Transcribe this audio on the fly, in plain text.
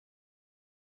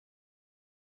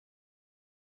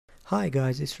Hi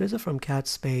guys, it's Reza from CAD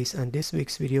Space, and this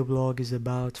week's video blog is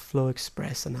about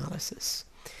FloXpress analysis.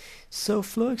 So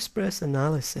FloXpress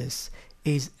analysis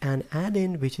is an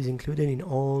add-in which is included in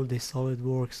all the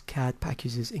SolidWorks CAD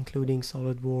packages, including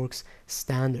SolidWorks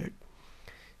Standard.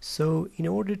 So in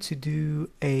order to do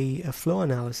a flow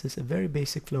analysis, a very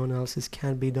basic flow analysis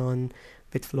can be done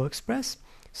with FloXpress.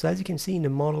 So as you can see in the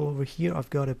model over here, I've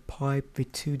got a pipe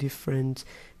with two different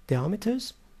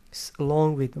diameters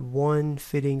along with one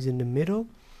fittings in the middle.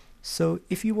 So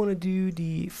if you want to do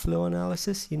the flow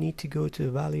analysis, you need to go to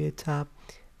Evaluate tab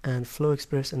and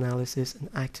FloXpress analysis and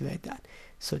activate that.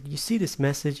 So you see this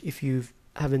message if you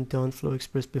haven't done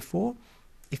FloXpress before.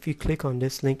 If you click on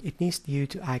this link, it needs you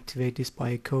to activate this by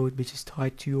a code which is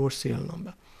tied to your serial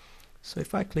number. So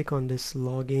if I click on this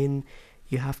login,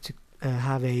 you have to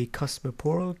have a customer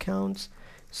portal account.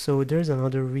 So there's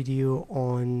another video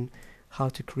on how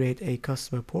to create a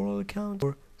customer portal account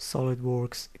or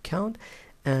SolidWorks account,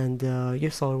 and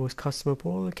your SolidWorks customer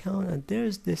portal account, and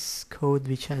there's this code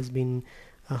which has been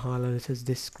highlighted as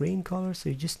this green color. So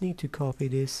you just need to copy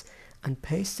this and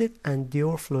paste it, and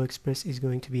your FloXpress is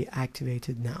going to be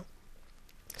activated now.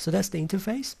 So that's the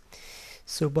interface.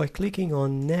 So by clicking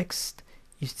on next,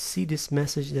 you see this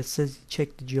message that says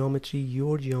check the geometry.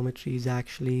 Your geometry is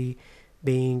actually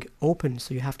being open,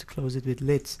 so you have to close it with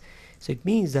lids. So it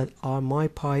means that my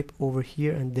pipe over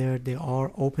here and there, they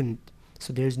are opened,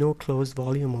 so there's no closed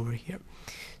volume over here.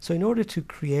 So in order to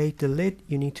create the lid,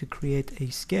 you need to create a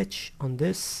sketch on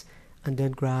this and then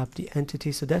grab the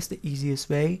entity. So that's the easiest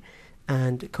way,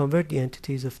 and convert the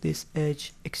entities of this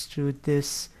edge, extrude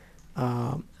this,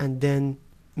 and then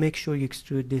make sure you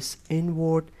extrude this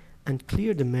inward and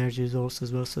clear the merges also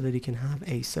as well, so that you can have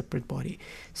a separate body.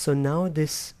 So now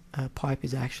this pipe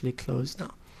is actually closed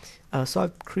now. So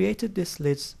I've created this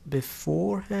lids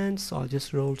beforehand, so I'll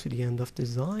just roll to the end of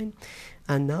design,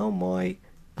 and now my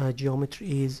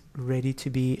geometry is ready to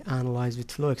be analyzed with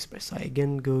FloXpress. So I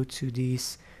again go to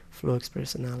this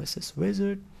FloXpress analysis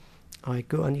wizard. I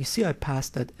go, and you see I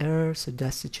passed that error, so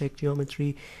that's the check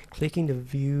geometry. Clicking the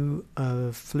view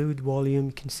fluid volume,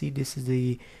 you can see this is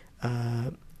the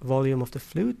volume of the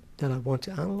fluid that I want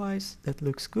to analyze. That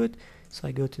looks good, so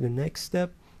I go to the next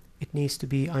step. It needs to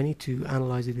be, I need to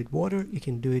analyze it with water. You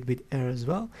can do it with air as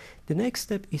well. The next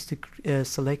step is to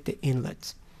select the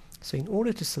inlet. So in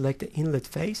order to select the inlet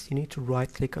face, you need to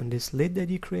right click on this lid that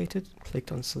you created,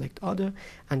 click on select other,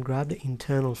 and grab the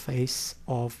internal face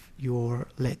of your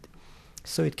lid.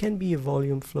 So it can be a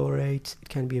volume flow rate, it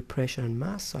can be a pressure and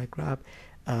mass. So I grab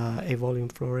a volume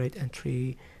flow rate and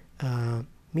 3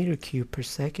 meter cube per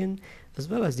second, as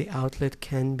well as the outlet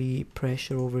can be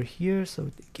pressure over here.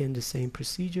 So again, the same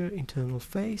procedure, internal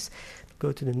face.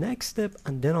 Go to the next step,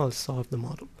 and then I'll solve the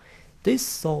model. This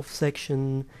solve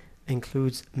section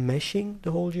includes meshing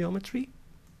the whole geometry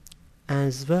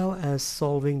as well as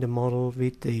solving the model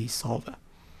with the solver.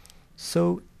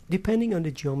 So depending on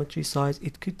the geometry size,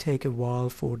 it could take a while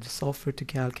for the software to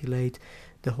calculate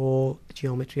the whole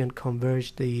geometry and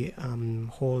converge the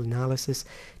whole analysis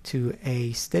to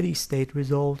a steady state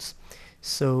results.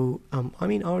 So I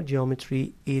mean, our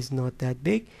geometry is not that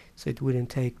big, so it wouldn't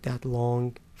take that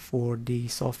long for the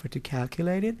software to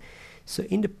calculate it. So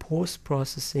in the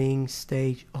post-processing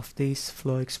stage of this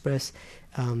FloXpress,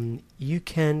 you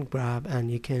can grab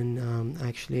and you can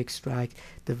actually extract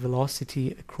the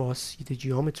velocity across the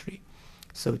geometry.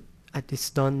 So it's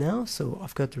done now, so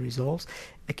I've got the results.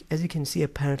 As you can see,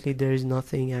 apparently there is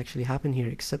nothing actually happen here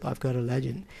except I've got a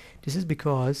legend. This is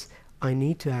because I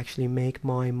need to actually make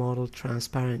my model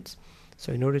transparent.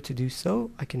 So in order to do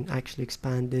so, I can actually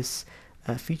expand this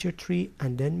feature tree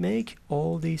and then make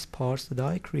all these parts that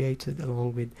I created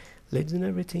along with lids and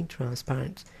everything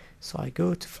transparent. So I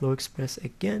go to FloXpress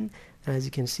again, and as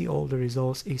you can see, all the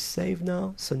results is saved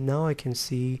now. So now I can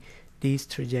see these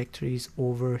trajectories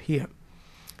over here.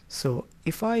 So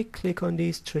if I click on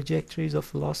these trajectories of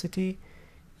velocity,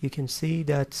 you can see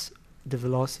that the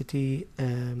velocity,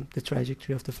 the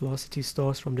trajectory of the velocity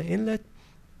starts from the inlet,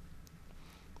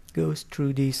 goes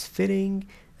through this fitting,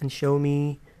 and show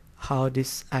me how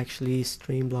this actually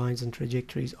streamlines and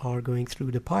trajectories are going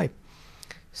through the pipe.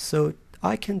 So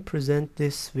I can present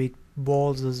this with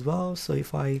balls as well. So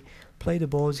if I play the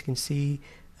balls, you can see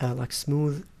like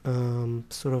smooth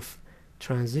sort of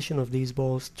transition of these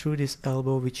balls through this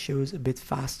elbow, which shows a bit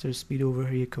faster speed over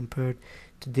here compared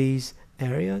to these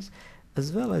areas,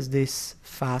 as well as this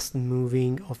fast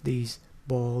moving of these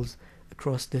balls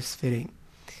across this fitting.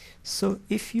 So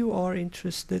if you are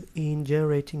interested in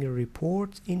generating a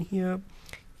report in here,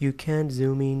 you can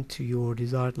zoom in to your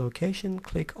desired location,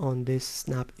 click on this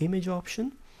snap image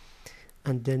option,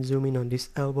 and then zoom in on this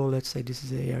elbow. Let's say this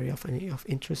is an area of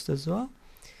interest as well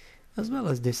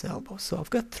as this elbow. So I've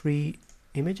got 3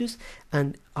 images,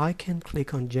 and I can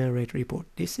click on generate report.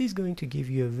 This is going to give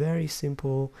you a very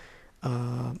simple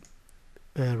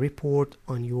report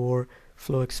on your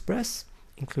FloXpress.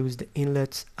 Includes the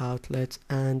inlets, outlets,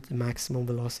 and the maximum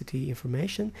velocity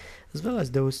information, as well as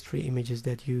those 3 images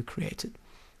that you created.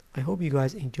 I hope you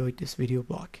guys enjoyed this video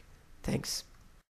blog. Thanks.